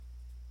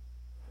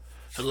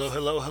Hello,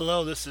 hello,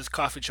 hello. This is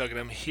Coffee Chug, and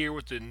I'm here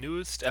with the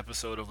newest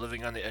episode of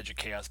Living on the Edge of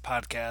Chaos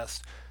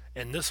podcast.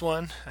 In this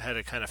one, I had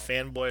to kind of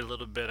fanboy a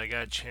little bit. I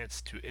got a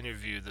chance to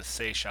interview the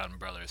Seshan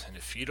Brothers. And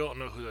if you don't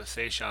know who the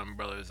Seshan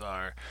Brothers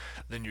are,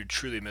 then you're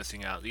truly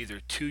missing out. These are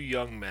two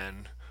young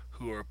men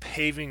who are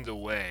paving the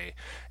way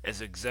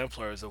as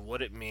exemplars of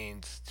what it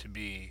means to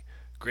be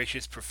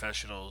gracious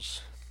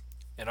professionals,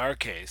 in our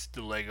case,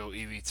 the Lego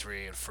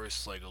EV3 and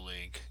First Lego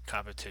League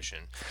competition.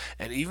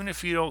 And even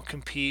if you don't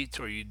compete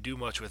or you do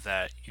much with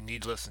that, you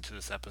need to listen to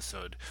this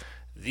episode.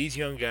 These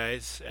young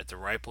guys at the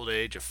ripe old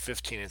age of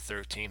 15 and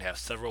 13 have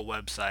several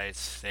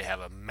websites. They have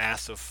a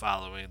massive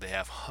following. They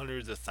have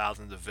hundreds of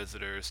thousands of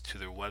visitors to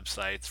their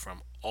websites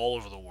from all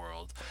over the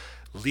world,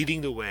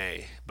 leading the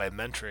way by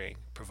mentoring,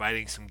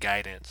 providing some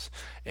guidance,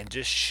 and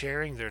just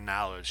sharing their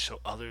knowledge so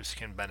others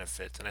can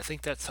benefit. And I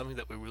think that's something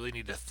that we really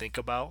need to think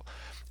about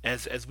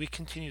as we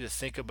continue to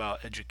think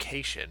about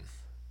education.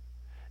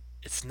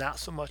 It's not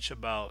so much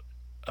about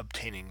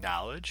obtaining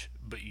knowledge,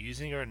 but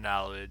using our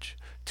knowledge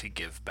to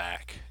give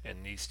back.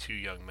 And these two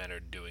young men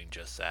are doing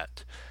just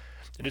that.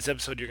 In this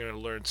episode, you're going to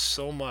learn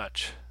so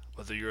much,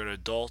 whether you're an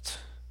adult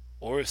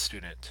or a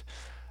student,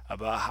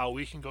 about how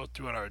we can go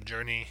through on our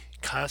journey,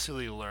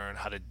 constantly learn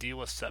how to deal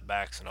with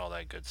setbacks and all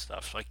that good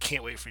stuff. So I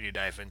can't wait for you to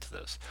dive into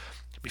this.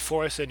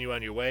 Before I send you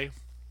on your way,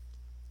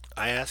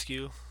 I ask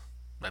you,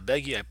 I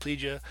beg you, I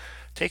plead you,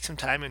 take some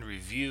time and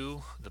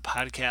review the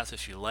podcast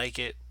if you like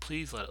it.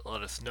 Please let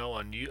us know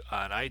on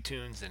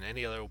iTunes and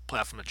any other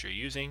platform that you're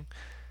using.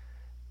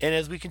 And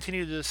as we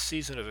continue this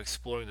season of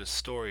exploring the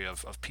story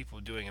of people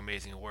doing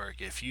amazing work,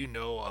 if you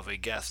know of a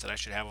guest that I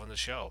should have on the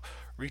show,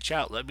 reach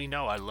out. Let me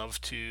know. I love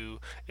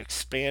to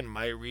expand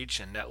my reach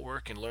and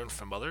network and learn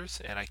from others.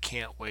 And I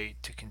can't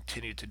wait to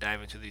continue to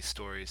dive into these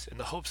stories in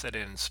the hopes that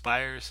it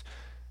inspires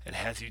and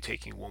has you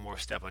taking one more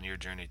step on your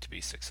journey to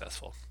be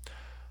successful.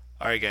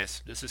 All right,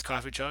 guys, this is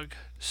Coffee Chug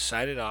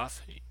signing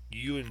off.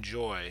 You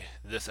enjoy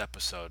this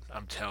episode.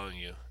 I'm telling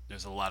you,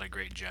 there's a lot of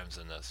great gems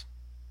in this.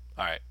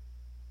 All right,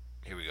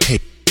 here we go.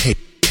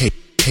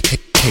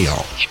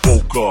 Chaos.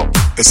 Woke up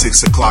at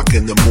 6 o'clock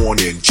in the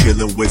morning,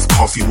 chilling with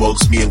coffee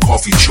mugs, me and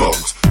coffee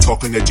chugs,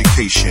 talking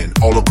education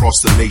all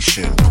across the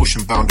nation,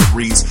 pushing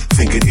boundaries,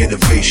 thinking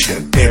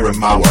innovation, Aaron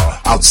Mauer,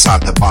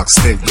 outside the box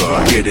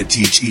thinker, here to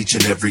teach each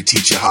and every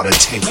teacher how to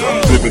tinker.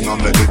 Living on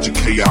the edge of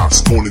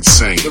chaos, going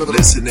insane,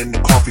 listening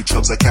to coffee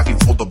chugs like caffeine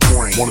for the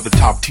brain. One of the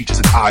top teachers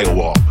in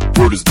Iowa,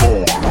 word is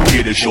born,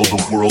 here to show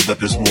the world that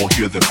there's more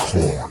here than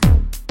corn.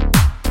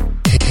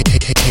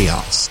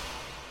 Chaos.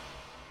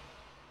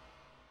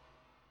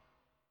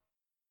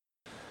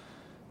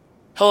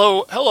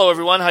 Hello,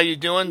 everyone. How you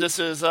doing? This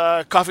is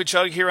Coffee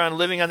Chug here on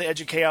Living on the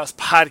Edge of Chaos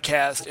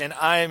podcast, and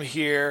I am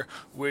here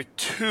with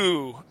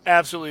two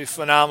absolutely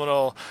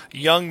phenomenal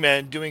young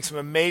men doing some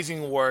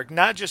amazing work,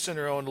 not just in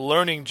their own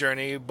learning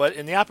journey, but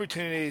in the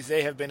opportunities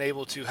they have been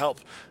able to help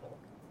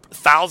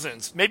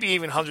thousands, maybe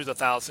even hundreds of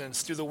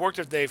thousands, through the work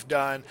that they've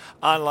done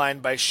online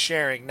by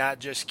sharing, not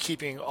just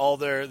keeping all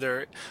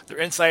their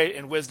insight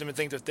and wisdom and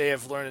things that they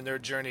have learned in their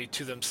journey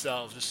to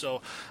themselves.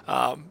 So,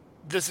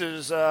 this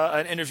is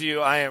an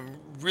interview I am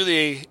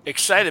really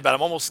excited about.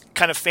 I'm almost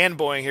kind of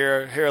fanboying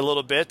here a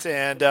little bit.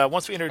 And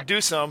once we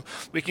introduce them,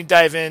 we can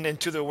dive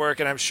into their work.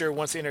 And I'm sure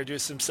once they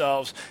introduce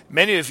themselves,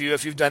 many of you,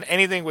 if you've done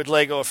anything with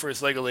Lego or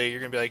First Lego League,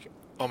 you're going to be like,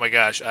 oh my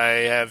gosh, I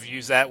have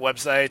used that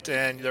website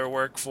and their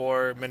work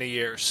for many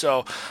years.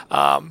 So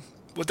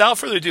without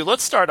further ado,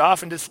 let's start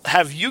off and just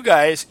have you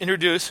guys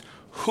introduce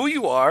who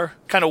you are,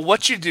 kind of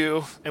what you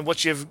do, and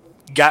what you've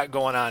got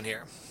going on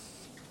here.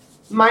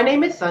 My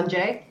name is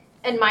Sanjay.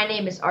 And my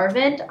name is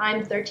Arvind.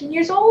 I'm 13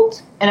 years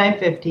old. And I'm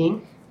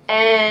 15.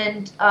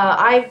 And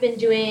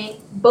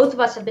both of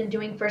us have been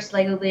doing First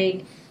Lego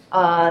League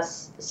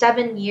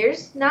 7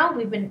 years now.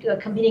 We've been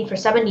competing for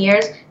 7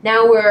 years.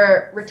 Now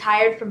we're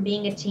retired from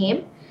being a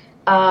team.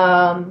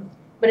 But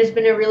it's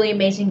been a really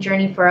amazing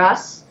journey for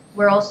us.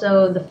 We're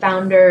also the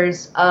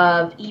founders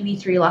of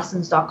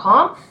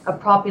EV3lessons.com, a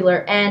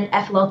popular, and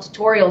FLL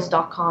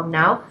tutorials.com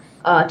now,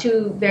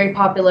 two very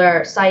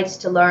popular sites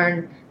to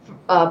learn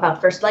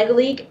about First Lego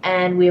League,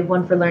 and we have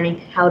one for learning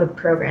how to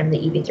program the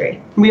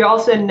EV3. We are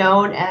also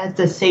known as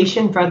the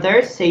Seshan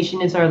Brothers.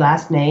 Seshan is our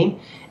last name,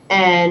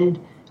 and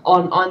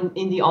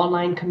in the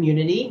online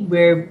community,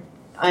 we're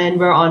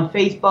on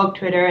Facebook,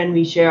 Twitter, and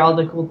we share all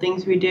the cool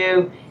things we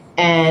do,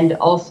 and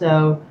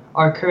also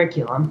our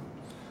curriculum.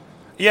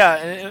 Yeah,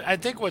 and I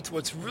think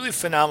what's really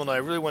phenomenal, I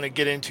really want to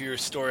get into your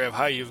story of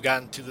how you've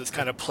gotten to this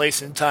kind of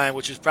place in time,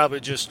 which is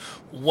probably just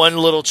one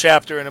little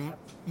chapter in a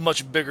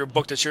much bigger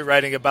book that you're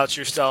writing about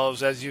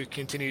yourselves as you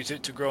continue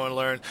to grow and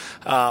learn.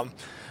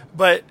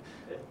 But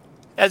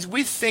as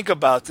we think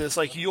about this,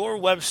 like your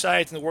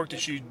website and the work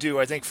that you do,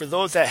 I think for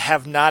those that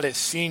have not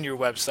seen your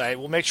website,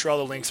 we'll make sure all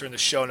the links are in the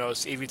show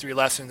notes, EV3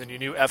 Lessons and your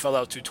new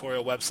FLL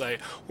tutorial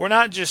website. We're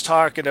not just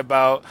talking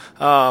about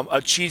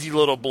a cheesy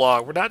little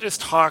blog. We're not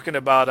just talking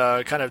about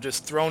a kind of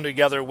just thrown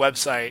together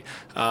website.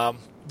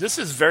 This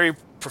is very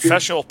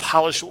professional,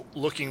 polished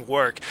looking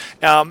work.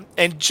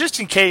 And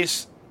just in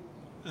case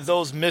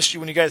those missed you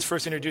when you guys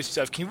first introduced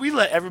yourself, can we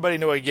let everybody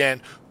know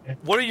again,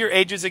 what are your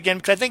ages again?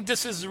 Because I think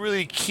this is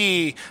really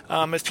key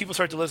as people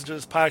start to listen to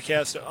this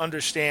podcast to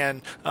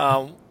understand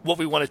what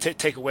we want to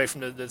take away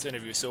from this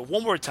interview. So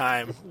one more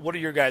time, what are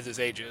your guys'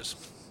 ages?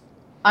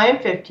 I am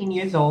 15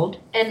 years old.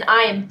 And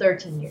I am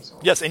 13 years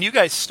old. Yes, and you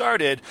guys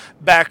started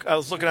back. I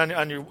was looking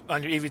on your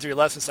EV3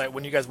 lesson site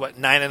when you guys 9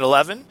 and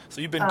 11.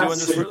 So you've been doing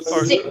this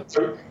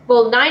for.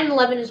 Well, 9 and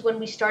 11 is when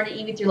we started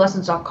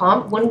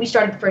EV3lessons.com. When we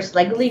started First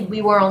Lego League,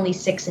 we were only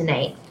 6 and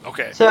 8.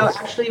 Okay. So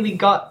actually,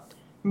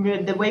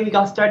 the way we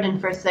got started in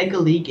First Lego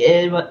League,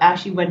 it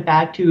actually went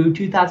back to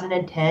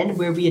 2010,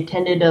 where we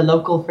attended a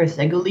local First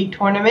Lego League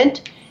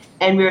tournament,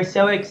 and we were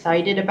so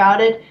excited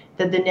about it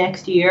that the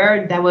next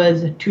year, that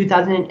was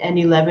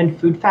 2011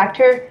 Food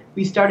Factor,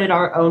 we started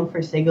our own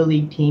First Lego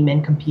League team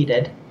and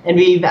competed. And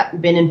we've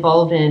been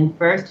involved in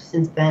First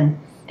since then.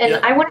 And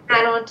I want to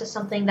add on to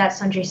something that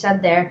Sanjay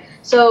said there.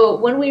 So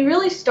when we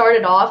really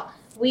started off,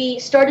 we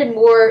started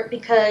more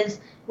because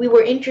we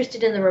were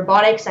interested in the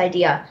robotics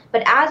idea.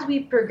 But as we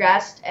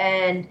progressed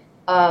and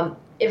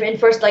in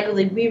First Lego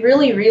League, we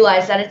really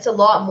realized that it's a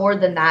lot more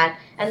than that.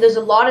 And there's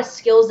a lot of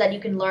skills that you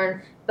can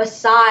learn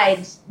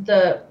besides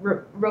the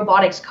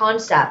robotics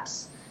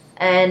concepts.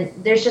 And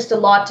there's just a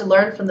lot to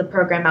learn from the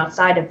program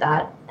outside of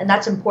that. And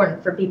that's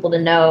important for people to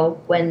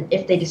know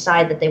if they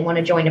decide that they want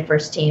to join a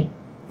first team.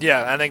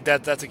 Yeah, I think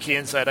that's a key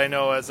insight. I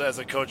know as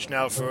a coach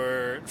now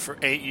for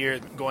 8 years,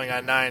 going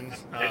on 9,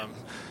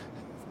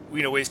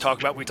 we always talk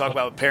about with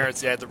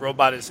parents. Yeah, the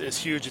robot is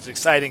huge. It's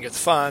exciting. It's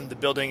fun. The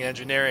building and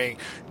engineering,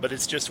 but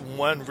it's just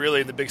one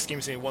really in the big scheme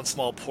of things, one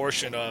small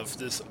portion of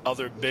this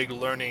other big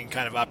learning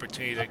kind of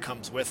opportunity that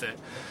comes with it.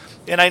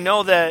 And I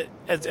know that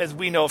as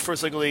we know,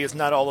 First Lego League is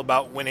not all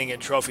about winning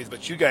and trophies,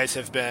 but you guys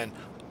have been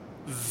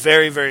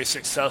very, very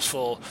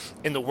successful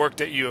in the work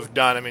that you have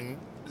done. I mean,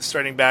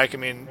 starting back,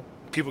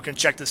 people can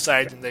check the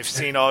site and they've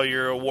seen all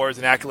your awards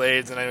and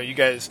accolades, and I know you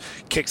guys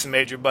kicked some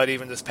major butt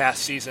even this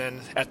past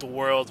season at the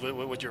World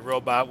with your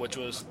robot, which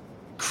was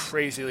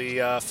crazily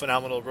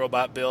phenomenal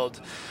robot build.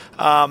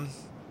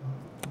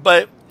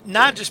 But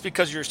not just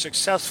because you're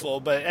successful,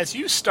 but as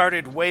you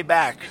started way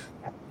back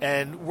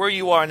and where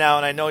you are now,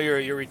 and I know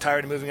you're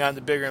retired and moving on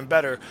to bigger and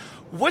better,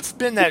 what's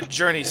been that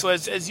journey? So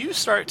as you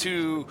start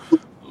to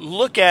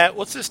look at,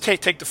 let's just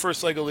take the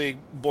First Lego League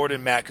board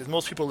and mat, because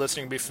most people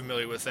listening will be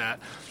familiar with that.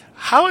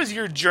 How has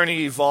your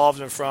journey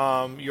evolved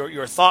from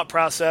your thought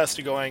process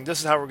to going, this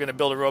is how we're going to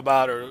build a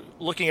robot, or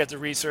looking at the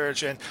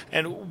research,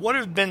 and what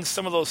have been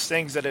some of those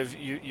things that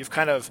you've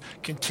kind of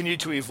continued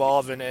to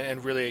evolve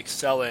and really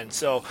excel in?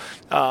 So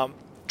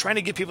trying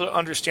to get people to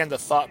understand the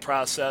thought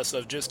process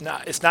of it's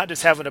not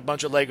just having a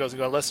bunch of Legos and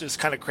go, let's just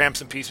kind of cram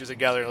some pieces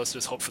together and let's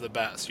just hope for the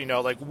best.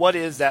 What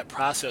is that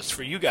process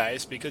for you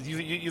guys? Because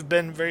you've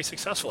been very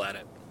successful at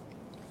it.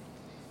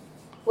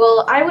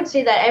 Well, I would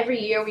say that every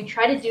year we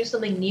try to do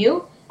something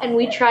new, and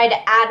we try to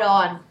add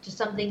on to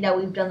something that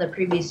we've done the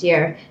previous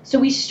year. So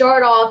we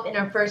start off in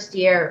our first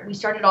year, we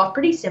started off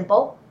pretty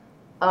simple.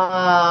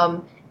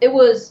 It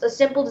was a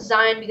simple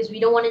design because we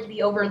don't want it to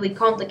be overly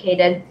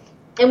complicated.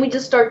 And we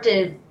just start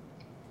to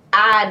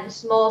add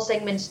small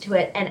segments to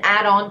it and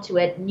add on to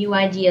it new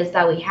ideas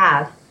that we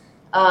have.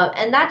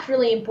 And that's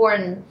really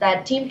important,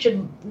 that teams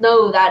should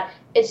know that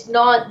it's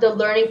not the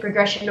learning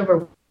progression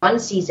over one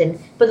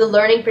season, but the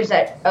learning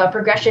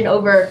progression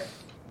over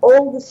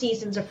all the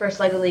seasons of First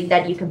Lego League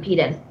that you compete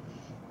in.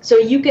 So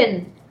you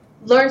can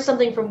learn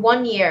something from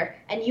one year,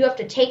 and you have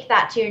to take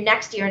that to your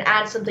next year and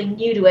add something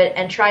new to it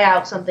and try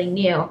out something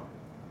new.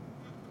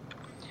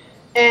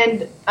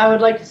 And I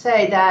would like to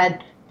say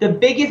that the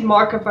biggest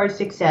mark of our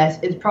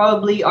success is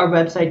probably our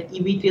website,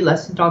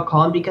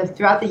 EV3lessons.com, because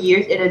throughout the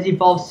years it has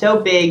evolved so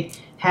big,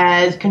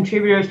 has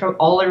contributors from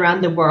all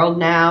around the world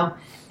now,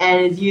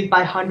 and is used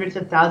by hundreds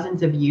of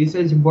thousands of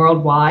users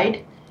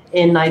worldwide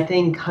in, I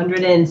think,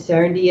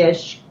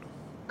 170-ish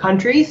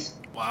countries.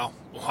 Wow.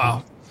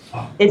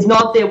 It's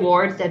not the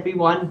awards that we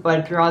won,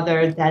 but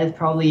rather that is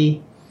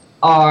probably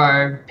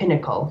our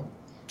pinnacle.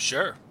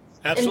 Sure.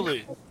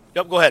 Absolutely.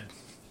 Yep, go ahead.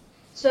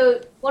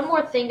 So one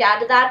more thing to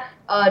add to that,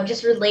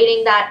 just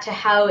relating that to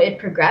how it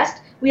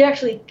progressed, we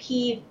actually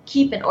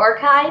keep an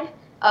archive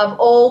of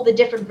all the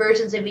different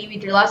versions of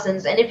EV3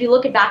 Lessons, and if you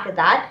look back at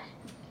that,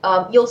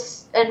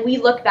 we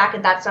look back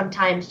at that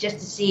sometimes just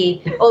to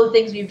see all the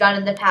things we've done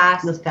in the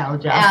past.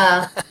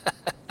 Nostalgia.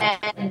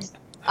 And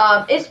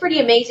it's pretty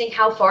amazing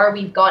how far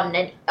we've gotten.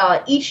 And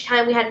each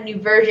time we had a new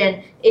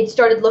version, it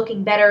started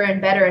looking better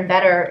and better and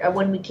better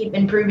when we keep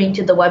improving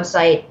to the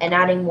website and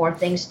adding more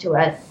things to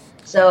it.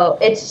 So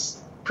it's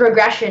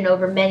progression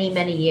over many,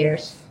 many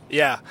years.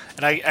 Yeah,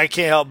 and I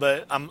can't help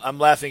but I'm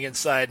laughing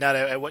inside, not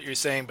at what you're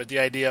saying, but the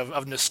idea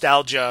of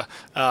nostalgia.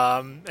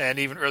 And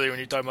even earlier when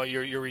you're talking about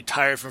you're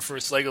retired from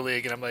First Lego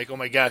League, and I'm like, oh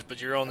my gosh,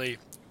 but you're only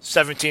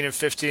 17 and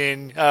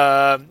 15,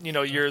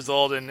 years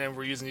old, and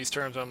we're using these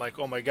terms. And I'm like,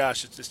 oh my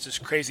gosh, it's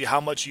just crazy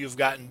how much you've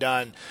gotten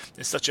done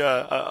in such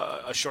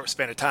a short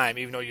span of time,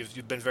 even though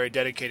you've been very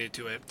dedicated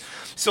to it.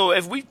 So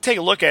if we take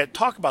a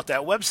talk about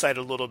that website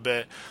a little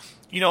bit.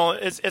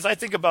 As I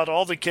think about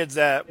all the kids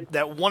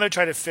that want to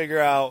try to figure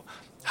out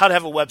how to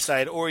have a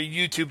website or a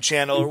YouTube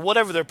channel or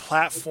whatever their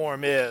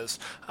platform is,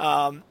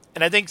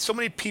 and I think so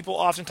many people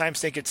oftentimes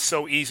think it's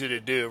so easy to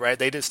do, right?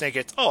 They just think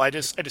it's, I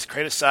just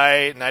create a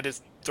site and I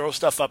just throw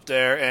stuff up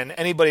there. And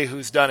anybody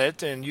who's done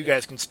it, and you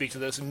guys can speak to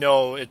this,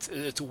 know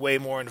it's way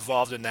more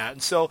involved in that.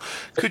 And so,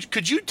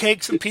 could you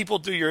take some people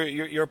through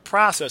your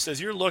process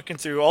as you're looking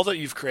through all that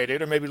you've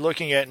created, or maybe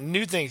looking at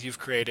new things you've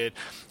created?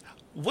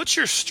 What's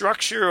your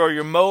structure or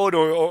your mode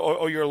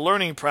or your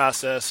learning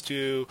process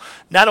to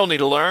not only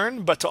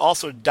learn, but to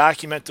also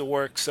document the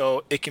work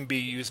so it can be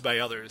used by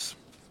others?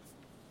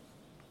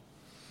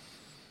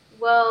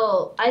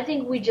 Well, I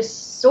think we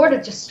just sort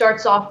of just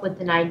starts off with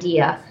an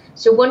idea.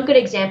 So one good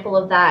example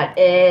of that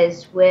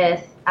is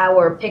with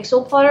our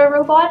pixel plotter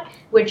robot,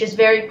 which is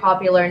very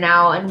popular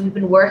now, and we've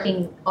been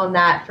working on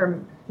that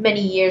for many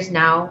years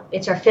now.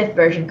 It's our 5th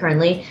version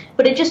currently,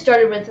 but it just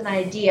started with an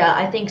idea.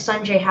 I think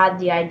Sanjay had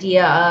the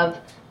idea of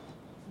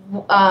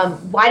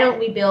why don't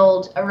we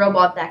build a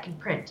robot that can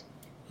print?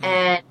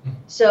 And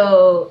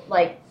so,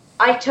 like,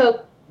 I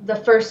took the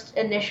first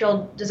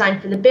initial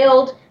design for the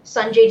build.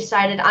 Sanjay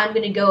decided I'm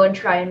going to go and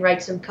try and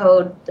write some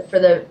code for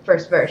the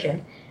first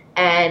version.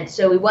 And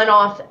so we went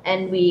off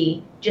and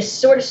we just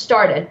sort of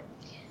started.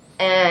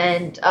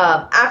 And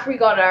after we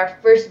got our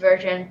first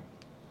version,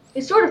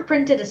 we sort of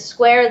printed a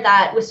square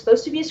that was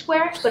supposed to be a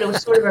square, but it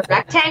was sort of a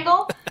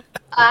rectangle,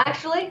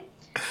 actually.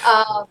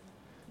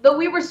 But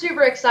we were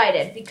super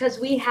excited because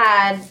we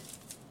had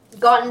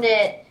gotten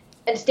it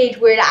at a stage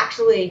where it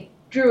actually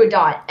drew a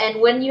dot. And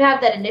when you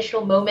have that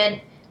initial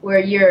moment where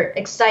you're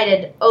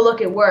excited, oh,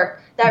 look, it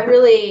worked, that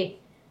really,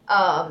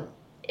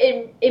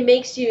 it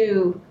makes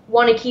you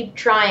want to keep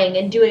trying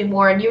and doing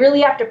more. And you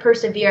really have to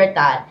persevere at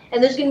that.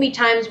 And there's going to be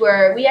times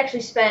where we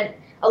actually spent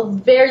a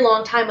very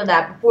long time on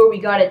that before we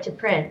got it to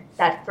print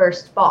that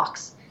first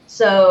box.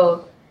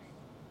 So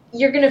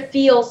you're going to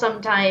feel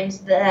sometimes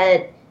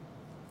that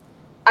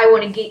I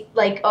want to get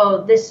like,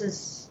 oh,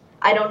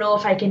 I don't know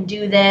if I can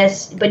do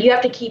this, but you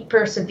have to keep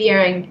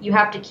persevering. You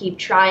have to keep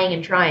trying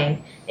and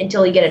trying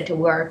until you get it to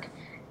work.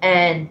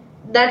 And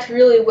that's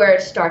really where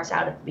it starts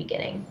out at the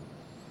beginning.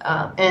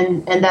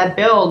 And that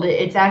build,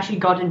 it's actually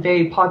gotten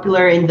very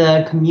popular in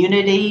the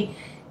community.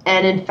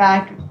 And in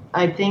fact,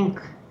 I think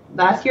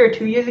last year or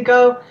 2 years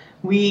ago,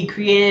 we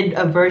created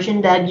a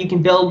version that you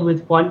can build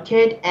with one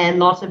kit, and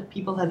lots of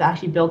people have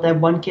actually built that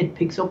one kit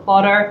pixel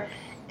plotter.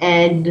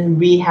 And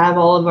we have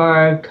all of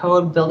our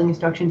code building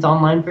instructions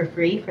online for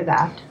free for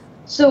that.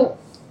 So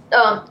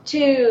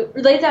to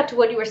relate that to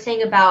what you were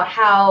saying about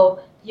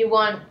how you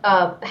want,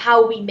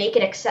 how we make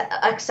it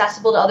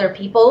accessible to other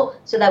people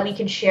so that we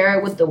can share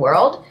it with the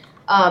world,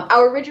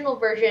 our original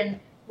version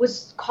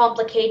was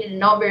complicated and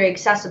not very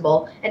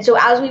accessible. And so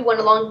as we went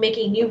along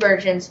making new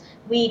versions,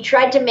 we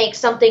tried to make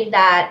something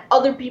that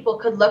other people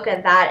could look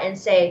at that and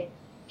say,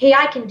 hey,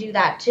 I can do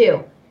that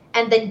too.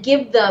 And then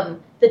give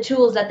them the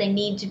tools that they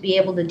need to be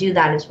able to do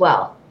that as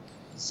well.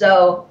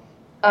 So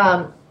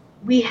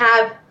we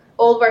have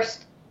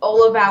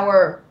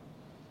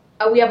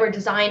we have our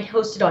design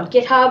hosted on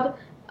GitHub.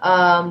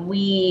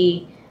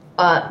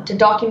 To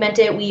document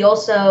it, we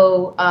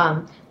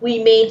also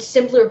we made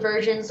simpler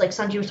versions, like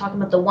Sanjay was talking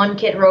about the one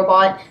kit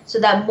robot, so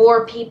that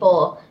more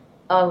people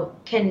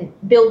can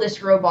build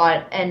this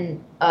robot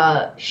and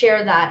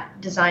share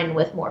that design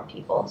with more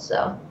people.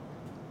 So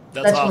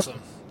that's awesome.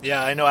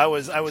 Yeah, I know. I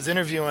was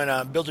interviewing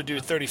Builder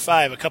Dude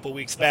 35 a couple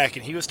weeks back,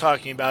 and he was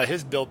talking about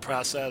his build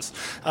process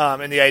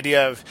and the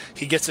idea of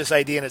he gets this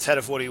idea in his head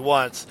of what he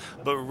wants,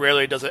 but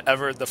rarely does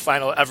the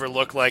final ever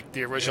look like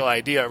the original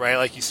idea, right?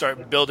 Like you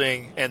start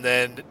building, and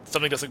then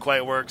something doesn't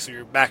quite work, so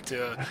you're back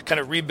to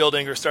kind of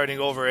rebuilding or starting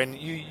over, and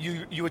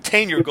you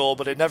attain your goal,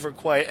 but it never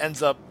quite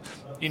ends up,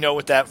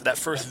 with that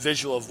first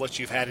visual of what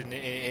you've had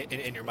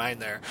in your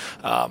mind there.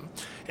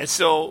 And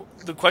so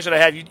the question I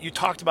have, you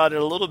talked about it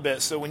a little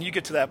bit. So when you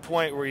get to that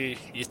point where you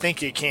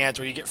think you can't,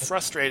 or you get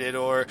frustrated,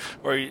 or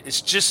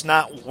it's just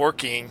not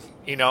working,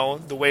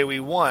 the way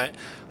we want,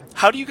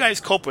 how do you guys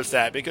cope with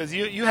that? Because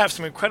you have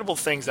some incredible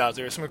things out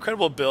there, some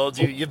incredible builds.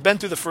 You've been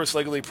through the first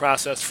Legally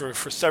process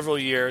for several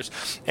years,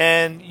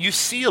 and you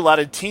see a lot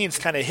of teams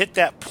kind of hit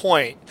that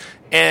point,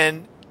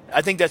 and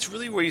I think that's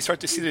really where you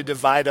start to see the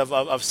divide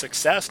of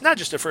success, not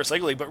just at First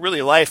Legally, but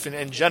really life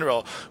in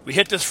general. We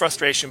hit this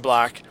frustration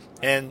block,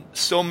 and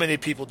so many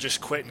people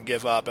just quit and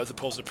give up as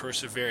opposed to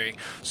persevering.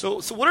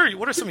 So what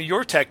are some of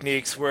your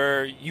techniques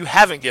where you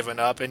haven't given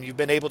up and you've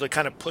been able to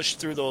kind of push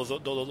through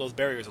those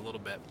barriers a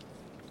little bit?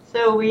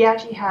 So we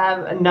actually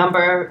have a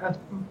number of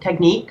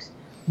techniques.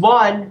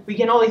 One, we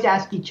can always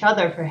ask each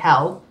other for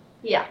help.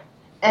 Yeah.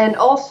 And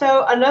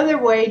also another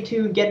way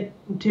to get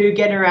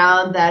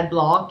around that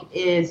block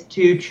is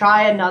to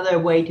try another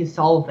way to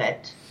solve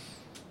it.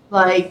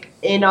 Like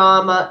in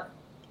our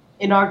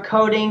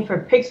coding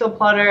for Pixel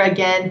Plotter,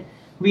 again,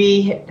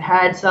 we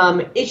had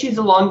some issues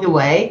along the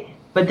way.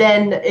 But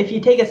then if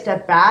you take a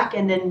step back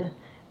and then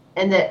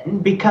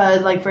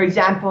because, like, for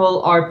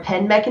example, our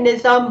pen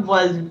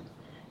mechanism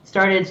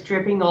started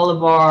stripping all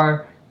of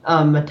our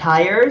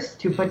tires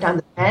to put down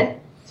the tent.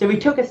 So we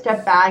took a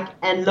step back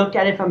and looked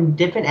at it from a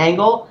different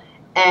angle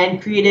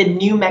and created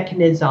new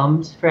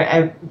mechanisms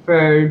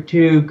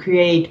to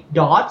create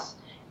dots.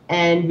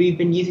 And we've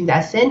been using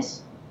that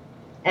since,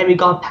 and we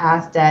got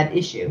past that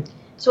issue.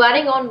 So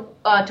adding on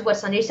to what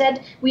Sanjay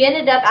said, we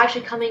ended up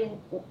actually coming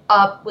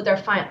up with our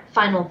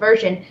final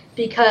version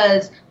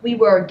because we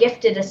were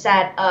gifted a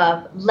set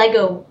of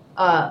Lego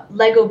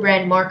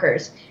brand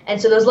markers,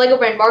 and so those Lego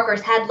brand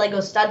markers had Lego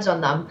studs on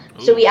them.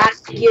 Ooh. So we added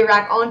the gear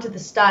rack onto the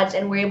studs,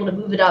 and we're able to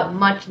move it up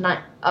much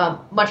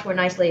more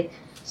nicely.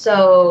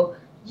 So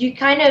you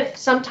kind of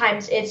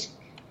sometimes it's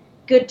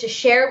good to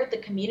share it with the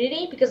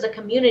community because the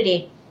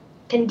community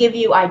can give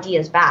you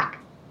ideas back.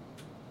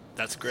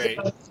 That's great.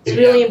 So it's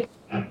really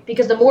important.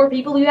 Because the more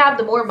people you have,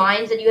 the more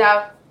minds that you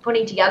have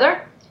putting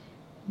together,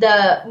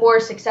 the more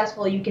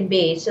successful you can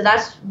be. So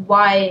that's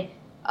why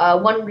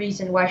one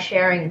reason why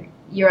sharing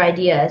your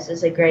ideas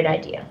is a great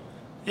idea.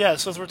 Yeah,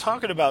 so as we're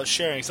talking about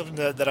sharing, something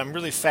that I'm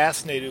really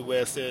fascinated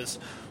with is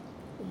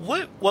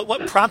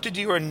what prompted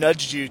you or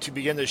nudged you to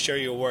begin to share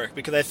your work?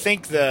 Because I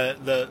think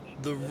the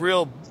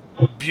real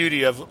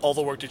beauty of all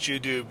the work that you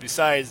do,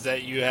 besides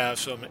that you have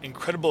some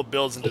incredible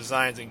builds and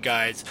designs and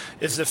guides,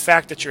 is the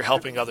fact that you're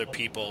helping other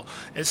people.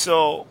 And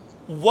so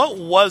what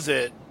was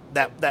it,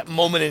 that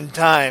moment in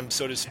time,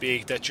 so to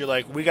speak, that you're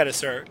like, we got to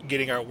start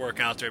getting our work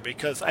out there?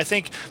 Because I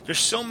think there's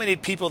so many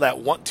people that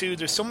want to,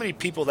 there's so many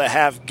people that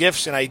have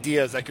gifts and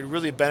ideas that could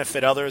really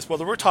benefit others,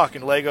 whether we're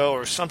talking Lego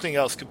or something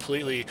else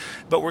completely,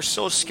 but we're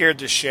so scared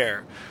to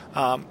share.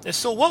 And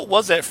so what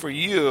was that for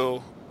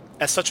you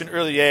at such an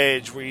early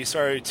age where you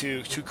started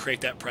to create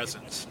that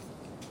presence?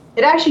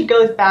 It actually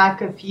goes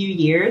back a few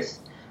years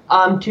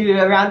to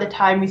around the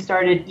time we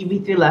started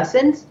EV3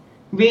 lessons.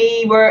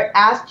 We were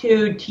asked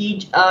to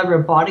teach a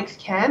robotics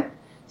camp.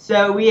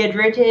 So we had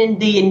written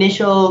the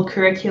initial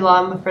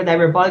curriculum for that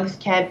robotics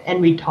camp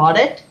and we taught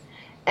it.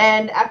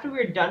 And after we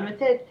were done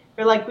with it,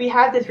 we're like, we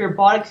have this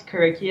robotics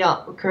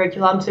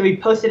curriculum, so we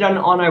posted it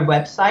on our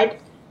website.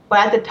 But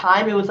at the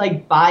time, it was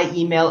like by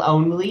email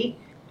only.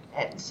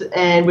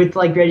 And with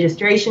like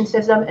registration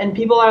system, and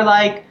people are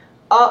like,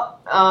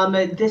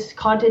 this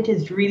content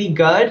is really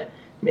good.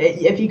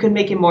 If you could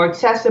make it more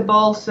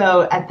accessible.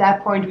 So at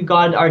that point, we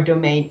got our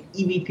domain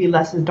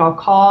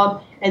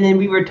ev3lessons.com, and then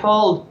we were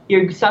told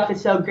your stuff is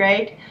so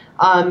great,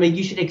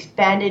 you should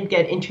expand it,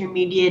 get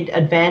intermediate,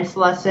 advanced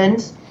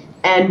lessons,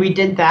 and we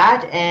did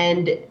that,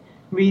 and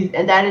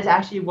that is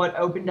actually what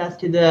opened us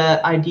to the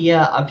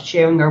idea of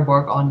sharing our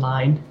work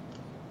online.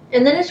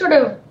 And then it sort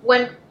of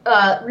went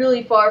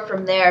really far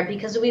from there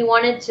because we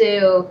wanted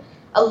to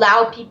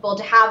allow people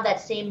to have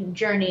that same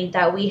journey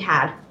that we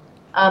had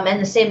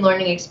and the same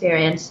learning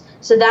experience.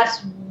 So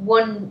that's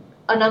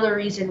another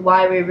reason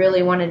why we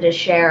really wanted to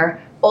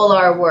share all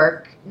our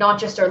work, not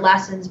just our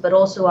lessons, but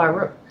also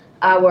our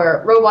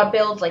robot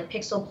builds like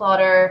Pixel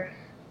Plotter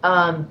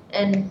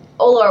and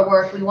all our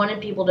work. We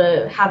wanted people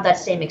to have that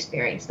same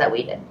experience that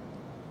we did.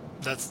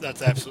 That's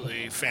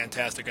absolutely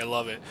fantastic. I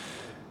love it.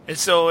 And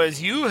so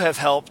as you have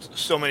helped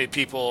so many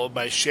people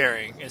by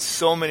sharing, and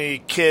so many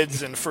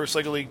kids in First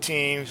Lego League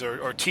teams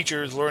or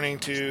teachers learning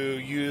to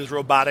use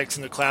robotics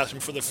in the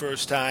classroom for the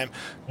first time,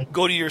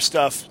 go to your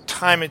stuff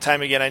time and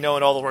time again. I know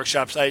in all the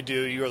workshops I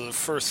do, you are the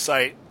first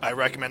site I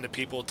recommend to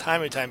people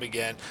time and time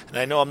again, and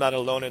I know I'm not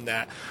alone in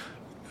that.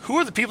 Who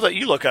are the people that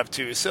you look up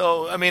to?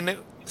 So, I mean,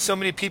 so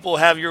many people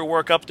have your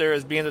work up there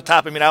as being the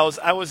top. I mean, I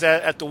was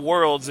at the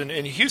Worlds in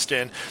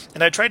Houston,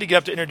 and I tried to get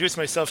up to introduce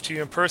myself to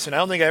you in person. I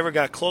don't think I ever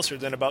got closer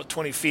than about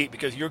 20 feet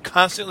because you're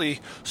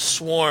constantly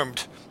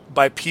swarmed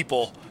by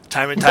people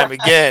time and time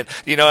again.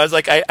 You know, I was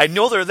like, I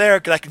know they're there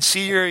because I can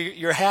see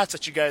your hats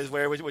that you guys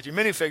wear with your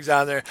minifigs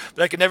on there,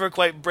 but I can never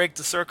quite break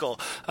the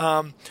circle.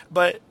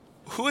 But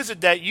who is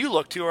it that you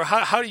look to, or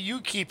how do you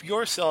keep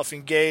yourself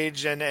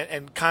engaged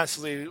and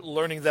constantly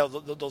learning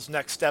those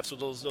next steps or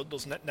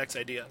those next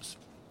ideas?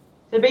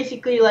 So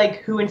basically,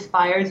 like, who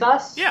inspires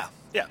us? Yeah.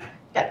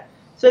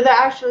 So there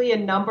are actually a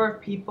number of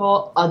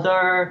people,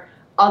 other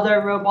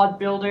robot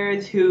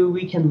builders who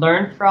we can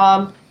learn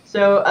from.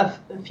 So a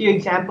few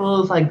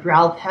examples, like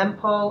Ralph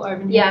Hempel.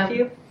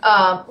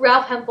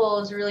 Ralph Hempel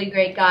is a really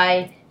great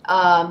guy.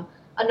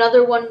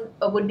 Another one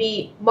would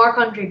be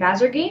Marc-Andre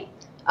Bazergy.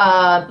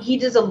 He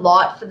does a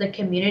lot for the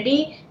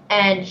community,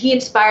 and he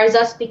inspires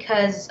us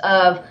because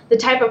of the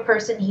type of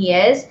person he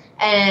is,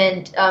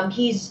 and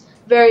he's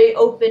very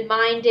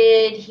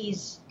open-minded,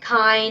 he's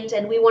kind,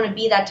 and we want to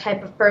be that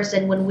type of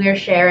person when we're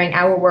sharing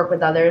our work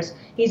with others.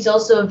 He's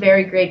also a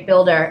very great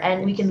builder,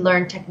 and we can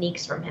learn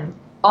techniques from him.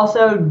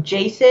 Also,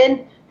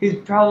 Jason, who's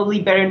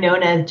probably better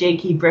known as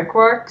JK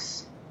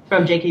Brickworks,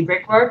 from JK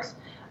Brickworks.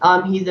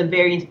 He's a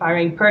very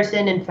inspiring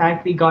person. In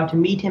fact, we got to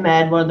meet him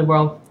at one of the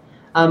World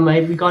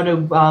we got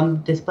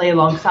to display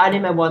alongside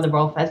him at one of the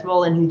World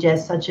Festival, and he's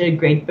just such a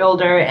great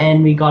builder,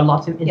 and we got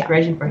lots of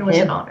inspiration from him. It was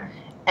an honor.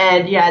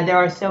 And yeah, there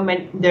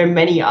are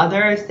many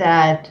others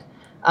that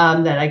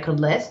I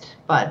could list,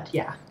 but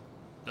yeah.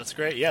 That's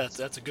great. Yeah,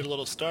 that's a good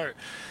little start.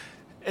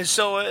 And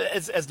so,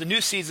 as the new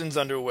season's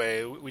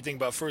underway, we think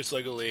about First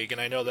Lego League, and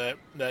I know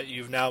that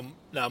you've now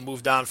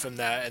moved on from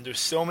that, and there's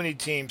so many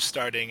teams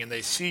starting, and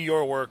they see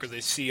your work or they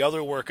see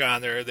other work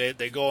on there.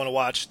 They go and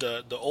watch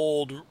the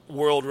old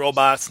world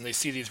robots, and they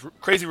see these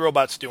crazy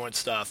robots doing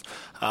stuff.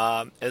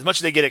 As much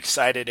as they get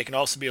excited, it can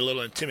also be a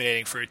little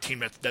intimidating for a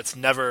team that's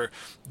never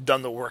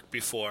done the work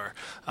before.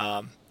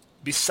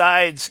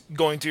 Besides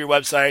going to your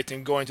website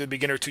and going to the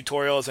beginner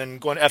tutorials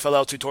and going to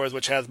FLL tutorials,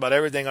 which has about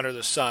everything under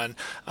the sun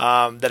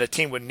that a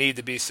team would need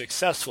to be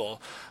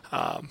successful.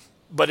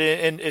 But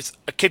it's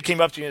a kid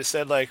came up to you and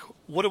said, like,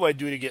 what do I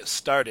do to get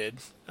started?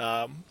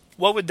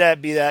 What would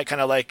that be? That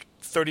kind of like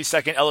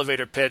 30-second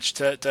elevator pitch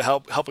to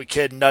help a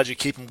kid nudge and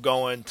keep them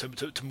going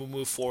to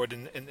move forward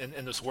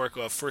in this work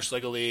of First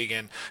Lego League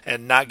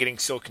and not getting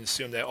so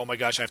consumed that, oh my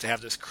gosh, I have to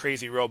have this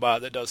crazy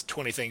robot that does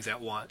 20 things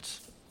at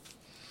once.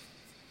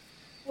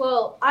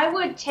 Well, I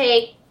would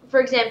take, for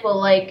example,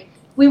 like,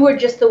 we were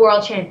just the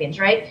world champions,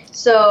 right?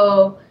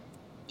 So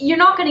you're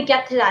not going to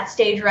get to that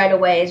stage right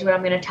away is what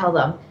I'm going to tell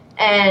them.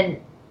 And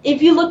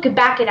if you look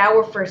back at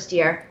our first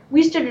year,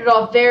 we started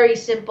off very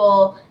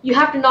simple. You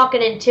have to not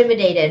get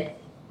intimidated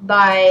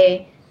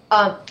by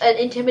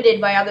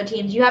other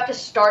teams. You have to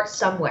start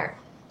somewhere.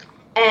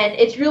 And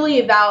it's really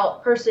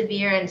about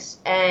perseverance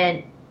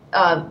and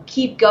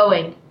keep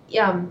going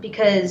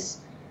because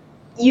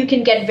you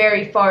can get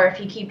very far if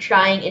you keep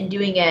trying and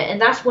doing it. And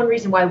that's one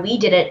reason why we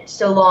did it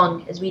so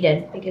long as we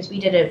did, because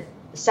we did it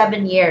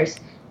 7 years.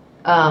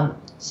 So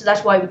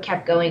that's why we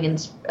kept going in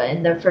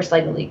the First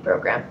Lego League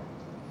program.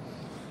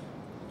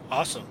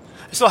 Awesome.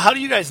 So how do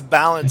you guys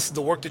balance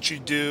the work that you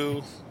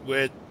do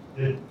with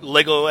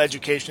Lego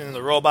education and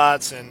the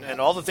robots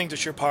and all the things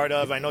that you're part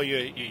of? I know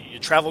you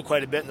travel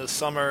quite a bit in the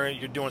summer.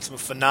 You're doing some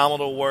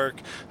phenomenal work,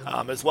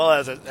 as well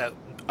as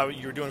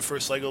you're doing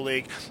First Lego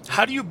League.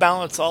 How do you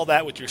balance all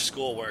that with your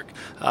schoolwork?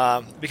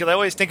 Because I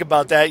always think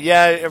about that.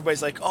 Yeah,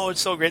 everybody's like, oh,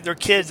 it's so great. They're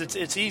kids.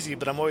 It's easy.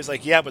 But I'm always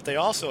like, yeah, but they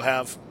also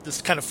have this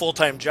kind of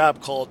full-time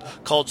job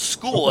called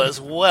school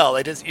as well.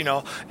 It is,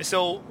 And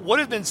so what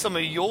have been some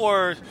of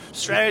your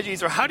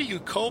strategies, or how do you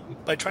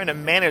cope by trying to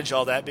manage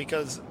all that?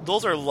 Because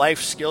those are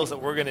life skills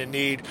that we're going to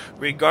need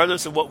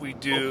regardless of what we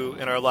do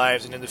in our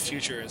lives and in the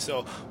future. And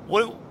so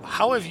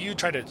how have you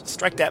tried to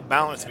strike that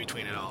balance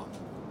between it all?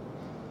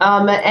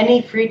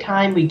 Any free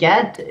time we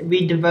get,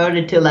 we devote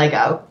it to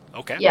Lego.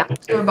 Okay. Yeah,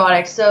 to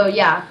robotics. So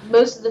yeah,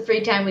 most of the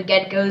free time we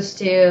get goes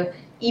to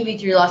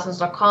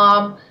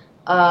EV3lessons.com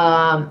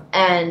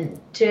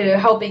and to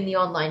helping the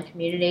online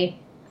community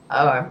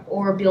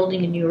or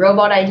building a new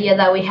robot idea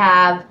that we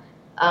have.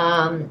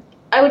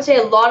 I would say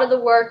a lot of the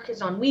work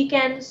is on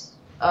weekends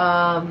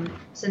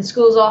since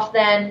school's off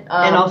then.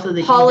 And also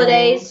the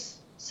holidays. evenings.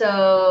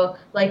 So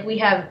like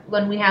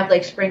when we have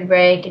like spring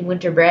break and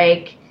winter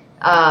break,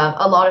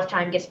 a lot of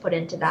time gets put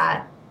into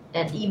that,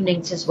 and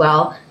evenings as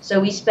well. So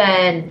we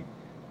spend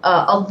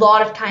a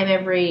lot of time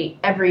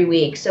every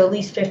week. So at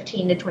least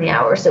 15 to 20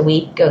 hours a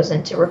week goes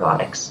into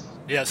robotics.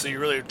 Yeah, so you're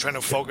really trying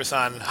to focus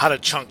on how to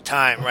chunk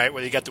time, right?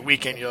 Whether you got the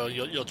weekend,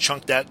 you'll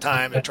chunk that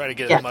time and try to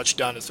get as much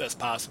done as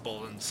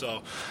possible. And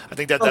so I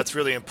think that's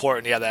really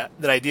important. Yeah, that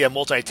idea of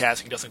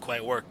multitasking doesn't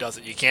quite work, does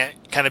it? You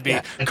can't kind of be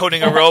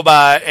coding a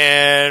robot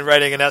and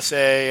writing an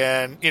essay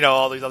and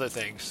all these other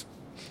things.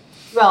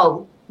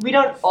 Well, we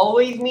don't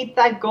always meet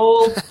that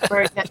goal.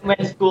 For example,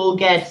 when school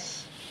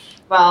gets,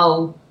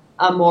 more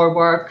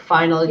work,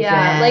 final exams.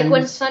 Yeah, like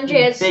when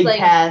Sanjay has big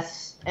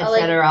tests,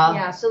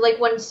 etc. So like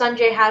when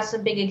Sanjay has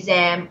some big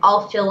exam,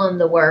 I'll fill in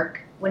the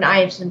work. When I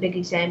have some big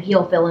exam,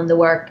 he'll fill in the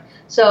work.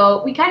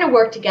 So we kind of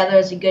work together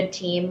as a good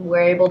team.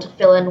 We're able to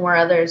fill in where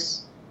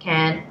others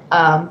can.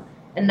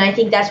 And I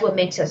think that's what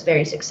makes us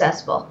very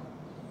successful.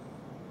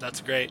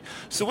 That's great.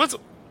 So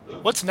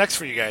what's next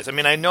for you guys? I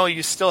mean, I know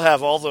you still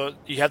have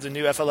you have the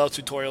new FLL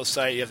tutorial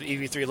site, you have the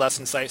EV3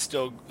 lesson site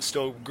still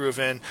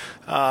grooving.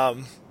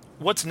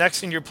 What's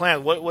next in your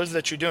plan? What is it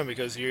that you're doing?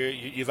 Because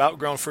you've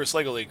outgrown First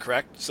Lego League,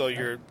 correct? So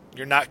you're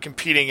not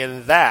competing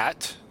in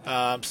that.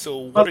 So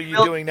what are you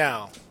doing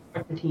now?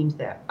 The teams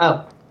there.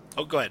 Oh,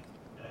 go ahead.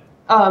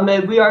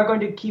 We are going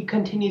to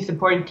continue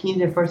supporting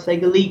teams in First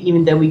Lego League,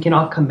 even though we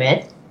cannot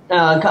compete.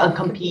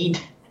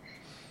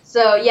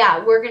 So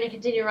yeah, we're going to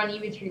continue to run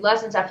EV3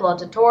 lessons, FLL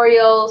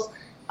tutorials.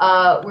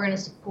 We're going to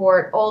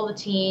support all the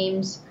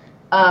teams.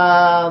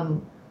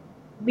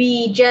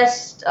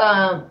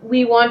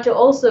 We want to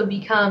also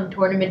become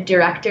tournament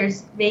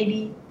directors,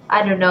 maybe.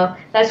 I don't know.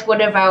 That's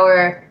one of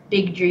our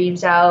big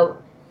dreams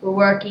out. We're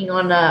working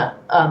on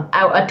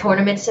a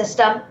tournament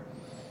system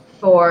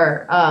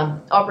for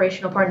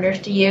operational partners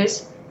to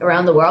use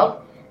around the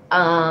world.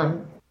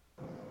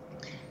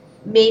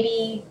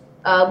 Maybe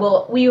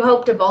we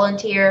hope to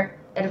volunteer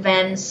at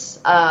events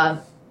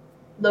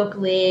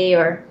locally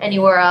or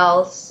anywhere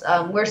else.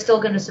 We're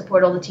still going to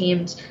support all the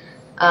teams.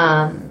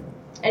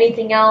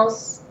 Anything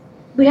else?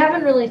 We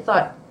haven't really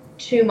thought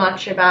too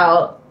much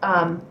about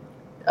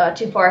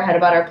too far ahead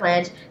about our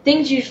plans.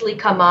 Things usually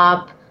come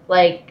up,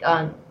 like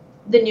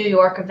the New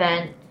York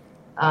event.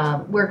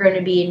 We're going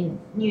to be in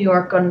New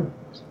York on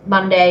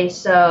Monday,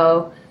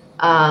 so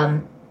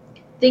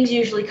things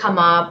usually come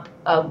up.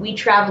 We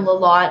travel a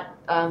lot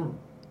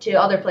to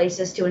other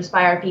places to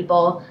inspire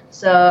people.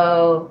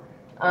 So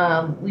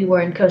we were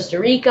in Costa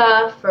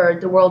Rica for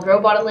the World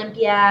Robot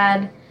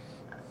Olympiad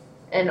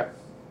and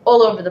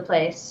all over the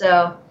place.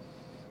 So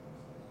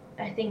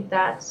I think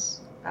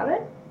that's about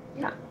it.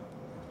 Yeah.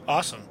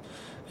 Awesome.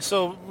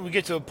 So we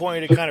get to a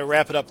point to kind of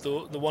wrap it up.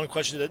 The one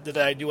question that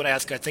I do want to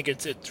ask, I think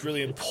it's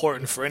really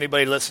important for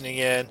anybody listening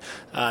in,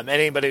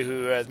 anybody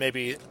who has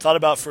maybe thought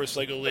about First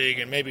Lego League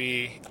and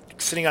maybe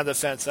sitting on the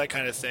fence, that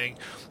kind of thing.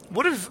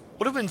 What have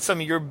been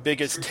some of your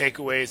biggest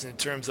takeaways in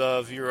terms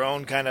of your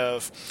own kind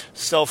of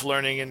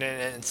self-learning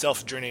and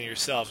self-journeying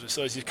yourself?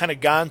 So as you've kind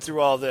of gone through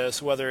all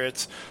this, whether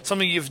it's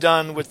something you've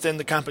done within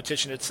the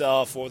competition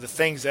itself or the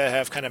things that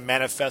have kind of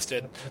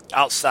manifested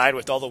outside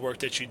with all the work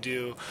that you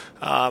do,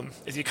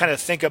 as you kind of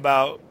think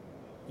about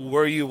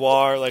where you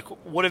are, like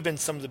what have been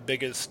some of the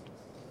biggest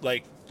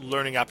like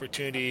learning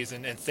opportunities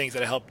and things that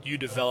have helped you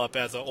develop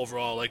as an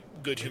overall like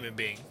good human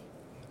being?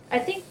 I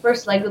think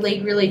First Lego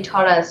League really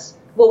taught us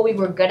what we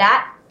were good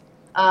at.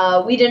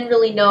 We didn't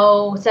really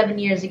know 7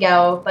 years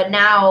ago, but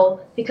now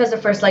because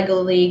of First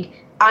Lego League,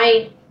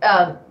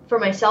 for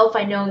myself,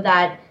 I know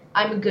that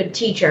I'm a good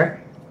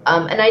teacher.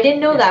 And I didn't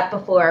know that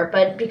before,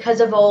 but because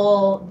of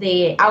all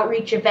the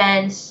outreach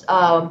events,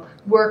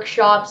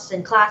 workshops,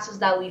 and classes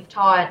that we've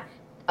taught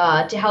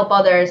to help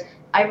others,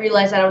 I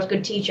realized that I was a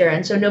good teacher.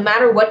 And so no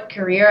matter what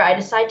career I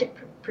decide to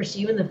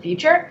pursue in the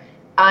future,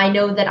 I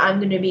know that I'm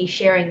going to be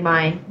sharing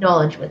my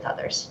knowledge with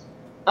others.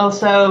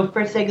 Also,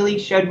 First Lego League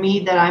showed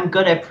me that I'm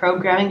good at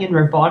programming and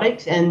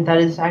robotics, and that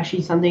is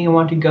actually something I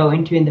want to go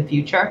into in the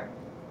future.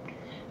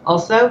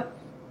 Also,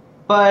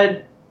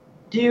 but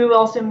do you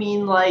also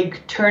mean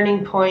like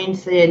turning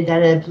points that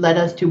have led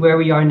us to where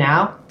we are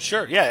now?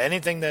 Sure, yeah.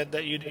 Anything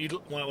that you'd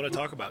want to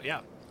talk about, yeah.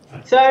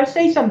 So I would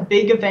say some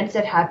big events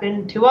that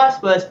happened to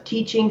us was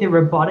teaching the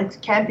robotics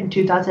camp in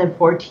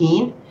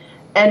 2014,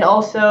 and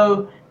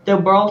also the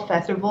World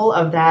Festival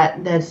of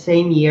that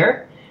same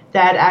year.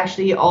 That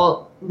actually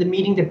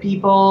meeting the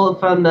people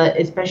from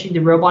especially the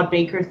robot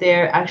makers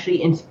there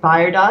actually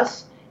inspired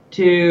us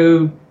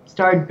to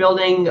start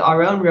building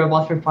our own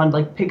robots for fun,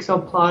 like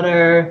Pixel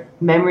Plotter,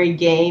 Memory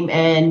Game,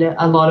 and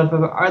a lot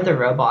of other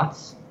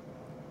robots.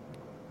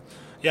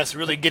 Yes,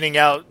 really getting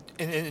out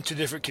into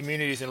different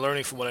communities and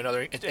learning from one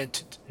another,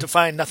 and to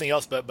find nothing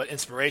else but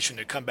inspiration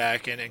to come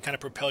back and kind of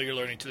propel your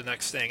learning to the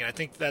next thing. And I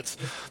think that's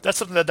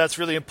something that's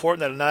really important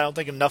that I don't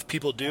think enough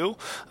people do,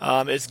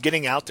 is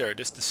getting out there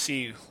just to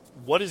see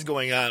what is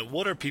going on,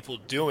 what are people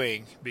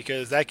doing,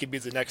 because that could be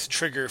the next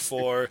trigger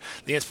for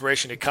the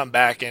inspiration to come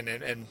back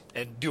and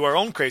do our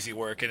own crazy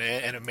work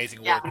and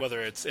amazing work,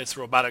 whether it's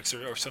robotics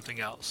or something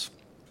else.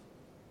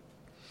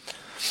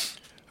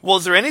 Well,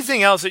 is there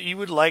anything else that you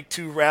would like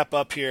to wrap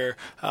up here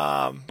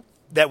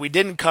that we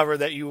didn't cover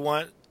that you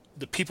want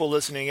the people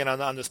listening in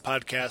on this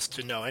podcast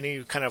to know?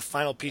 Any kind of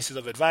final pieces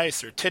of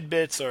advice or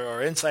tidbits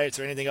or insights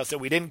or anything else that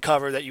we didn't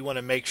cover that you want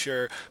to make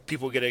sure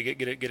people get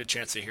a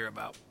chance to hear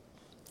about?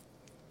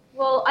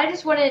 Well, I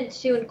just wanted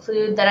to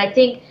include that I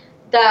think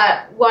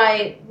that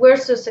why we're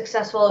so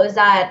successful is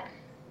that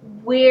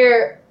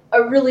we're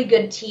a really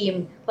good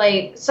team.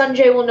 Like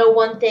Sanjay will know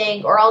one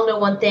thing or I'll know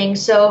one thing.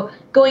 So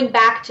going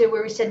back to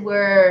where we said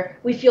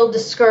we feel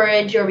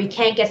discouraged or we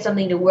can't get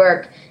something to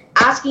work,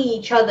 asking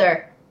each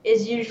other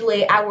is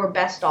usually our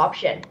best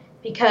option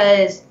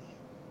because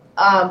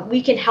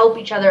we can help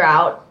each other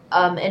out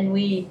and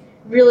we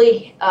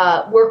really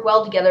work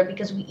well together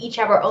because we each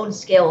have our own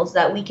skills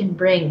that we can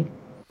bring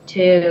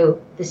to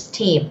this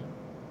team.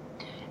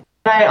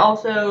 I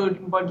also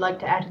would like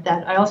to add to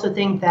that. I also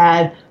think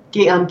that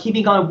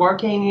keeping on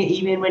working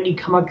even when you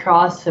come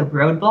across a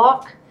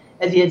roadblock,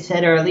 as you had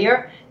said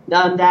earlier,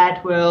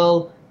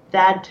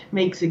 that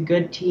makes a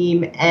good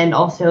team and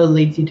also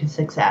leads you to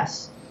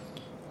success.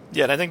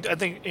 Yeah, and I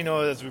think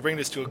as we bring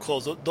this to a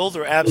close, those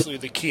are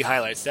absolutely the key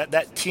highlights.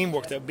 That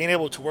teamwork, that being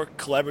able to work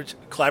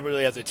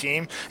collaboratively as a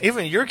team.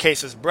 Even in your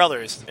case as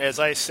brothers, as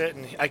I sit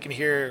and I can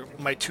hear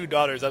my two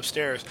daughters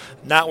upstairs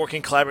not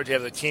working collaboratively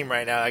as a team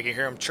right now. I can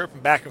hear them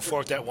chirping back and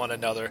forth at one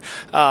another.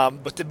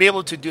 But to be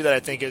able to do that, I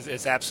think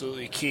is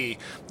absolutely key.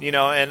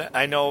 And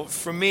I know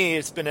for me,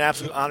 it's been an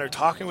absolute honor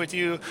talking with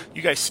you.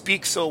 You guys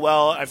speak so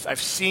well.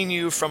 I've seen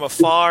you from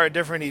afar at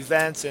different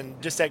events,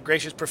 and just that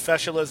gracious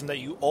professionalism that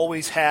you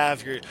always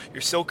have. You're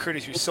so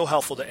courteous. You're so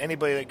helpful to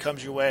anybody that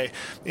comes your way.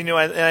 And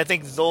I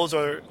think those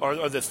are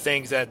the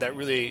things that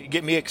really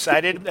get me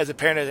excited as a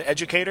parent and an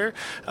educator,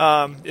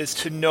 is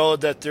to know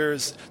that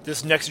there's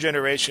this next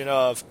generation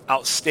of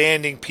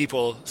outstanding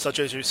people such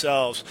as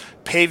yourselves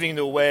paving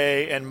the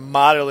way and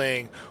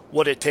modeling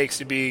what it takes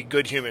to be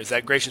good humans,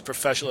 that gracious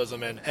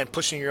professionalism and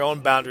pushing your own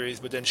boundaries,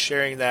 but then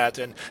sharing that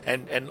and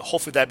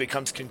hopefully that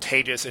becomes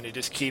contagious and it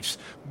just keeps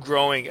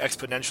growing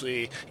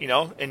exponentially.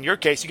 In your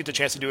case, you get the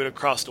chance to do it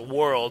across the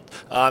world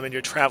in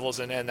your travels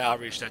and the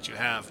outreach that you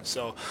have.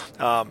 So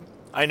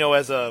I know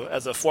as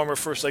a former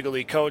First Lego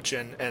League coach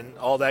and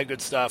all that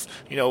good stuff,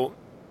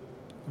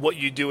 what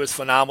you do is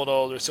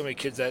phenomenal. There's so many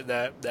kids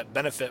that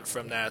benefit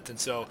from that. And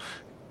so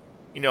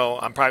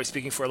I'm probably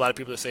speaking for a lot of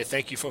people to say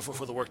thank you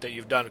for the work that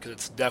you've done, because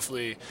it's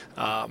definitely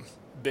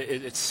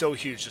it's so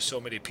huge to so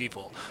many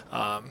people.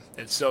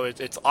 And so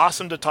it's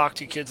awesome to talk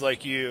to kids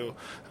like you,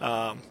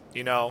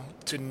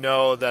 to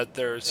know that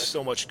there's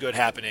so much good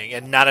happening,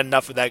 and not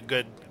enough of that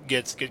good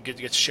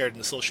gets shared in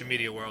the social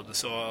media world. And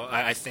so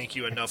I thank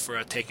you enough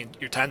for taking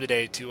your time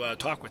today to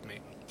talk with me.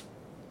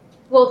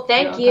 Well,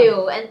 thank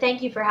you, and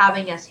thank you for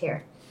having us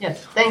here.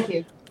 Yes, thank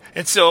you.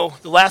 And so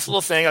the last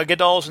little thing, I'll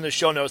get all those in the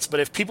show notes, but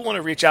if people want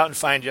to reach out and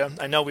find you,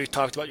 I know we've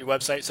talked about your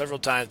website several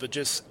times, but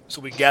just so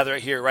we gather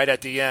it here right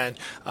at the end,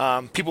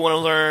 people want to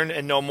learn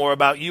and know more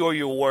about you or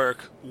your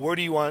work, where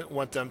do you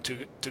want them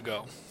to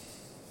go?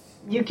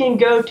 You can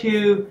go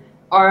to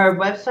our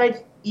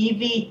websites,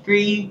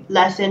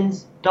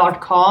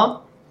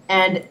 EV3lessons.com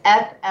and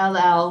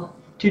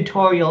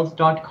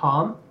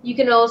FLLtutorials.com. You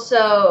can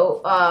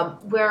also,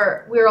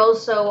 we're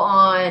also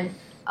on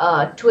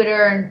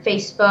Twitter and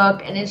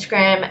Facebook and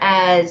Instagram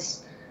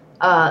as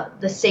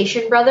the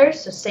Seshan Brothers.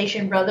 So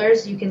Seshan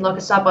Brothers, you can look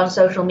us up on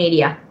social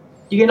media.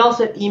 You can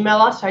also email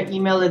us. Our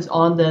email is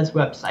on those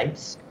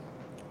websites.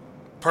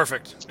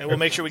 Perfect. And we'll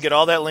make sure we get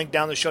all that link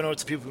down in the show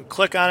notes so people can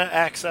click on it,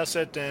 access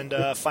it, and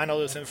find all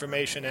this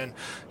information. And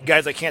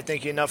guys, I can't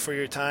thank you enough for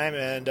your time,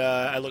 and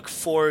I look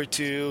forward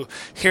to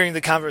hearing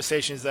the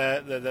conversations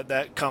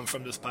that come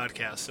from this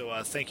podcast. So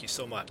thank you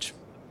so much.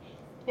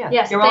 Yeah,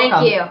 yes, you're thank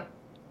welcome. you.